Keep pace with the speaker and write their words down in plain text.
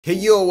Hey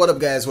yo, what up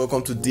guys,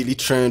 welcome to Daily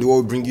Trend, where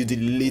we bring you the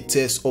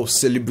latest of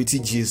celebrity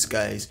gist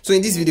guys. So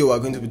in this video we're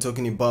going to be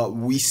talking about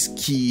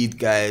Wizkid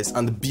guys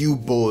and the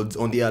Billboard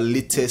on their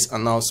latest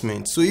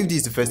announcement. So if this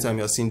is the first time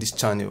you're seeing this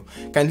channel,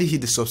 kindly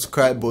hit the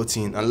subscribe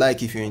button and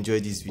like if you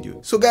enjoyed this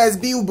video. So guys,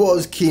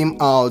 Billboard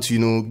came out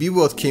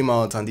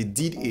and they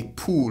did a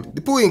poll.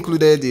 The poll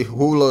included a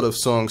whole lot of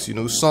songs,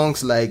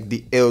 songs like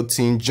the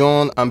Elton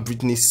John and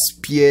Britney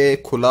Spears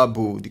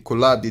collab, the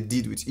collab they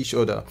did with each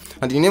other.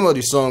 And the name of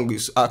the song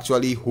is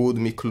actually Hold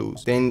Me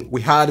Close. Then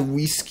we had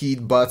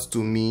Wizkid, Bad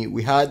to Me.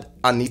 We had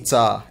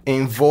Anitta,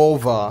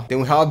 Involver.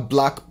 Then we have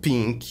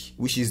Blackpink,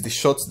 which is the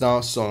Shut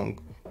Down song.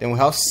 Then we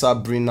have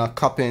Sabrina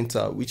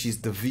Carpenter, which is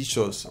The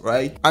Vicious,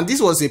 right? And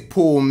this was a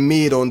poll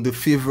made on the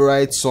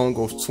favorite song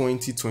of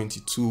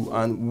 2022,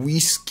 and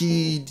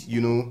Wizkid,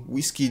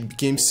 Wizkid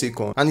became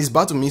second, and his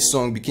Bad to Me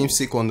song became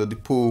second on the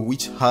poll,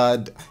 which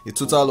had a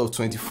total of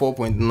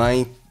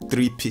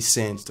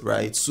 24.93%,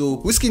 right? So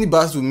Wizkid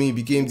Bad to Me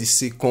became the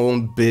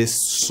second best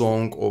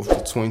song of the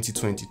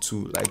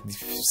 2022, like the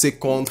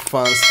second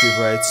fans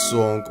favorite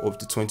song of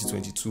the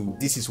 2022.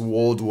 This is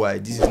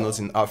worldwide. This is not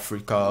in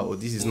Africa, or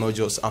this is not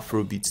just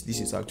Afrobeat.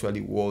 This is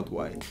actually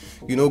worldwide.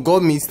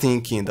 Got me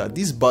thinking that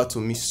this Bad to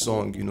Me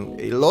song,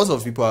 a lot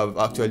of people have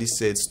actually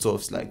said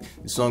stuff like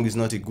the song is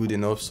not a good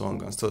enough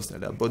song and stuff like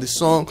that, but the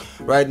song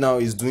right now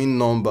is doing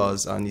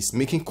numbers and it's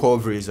making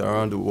coverage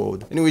around the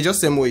world. Anyway,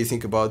 just tell me what you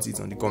think about it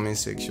on the comment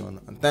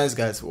section, and thanks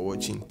guys for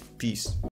watching. Peace.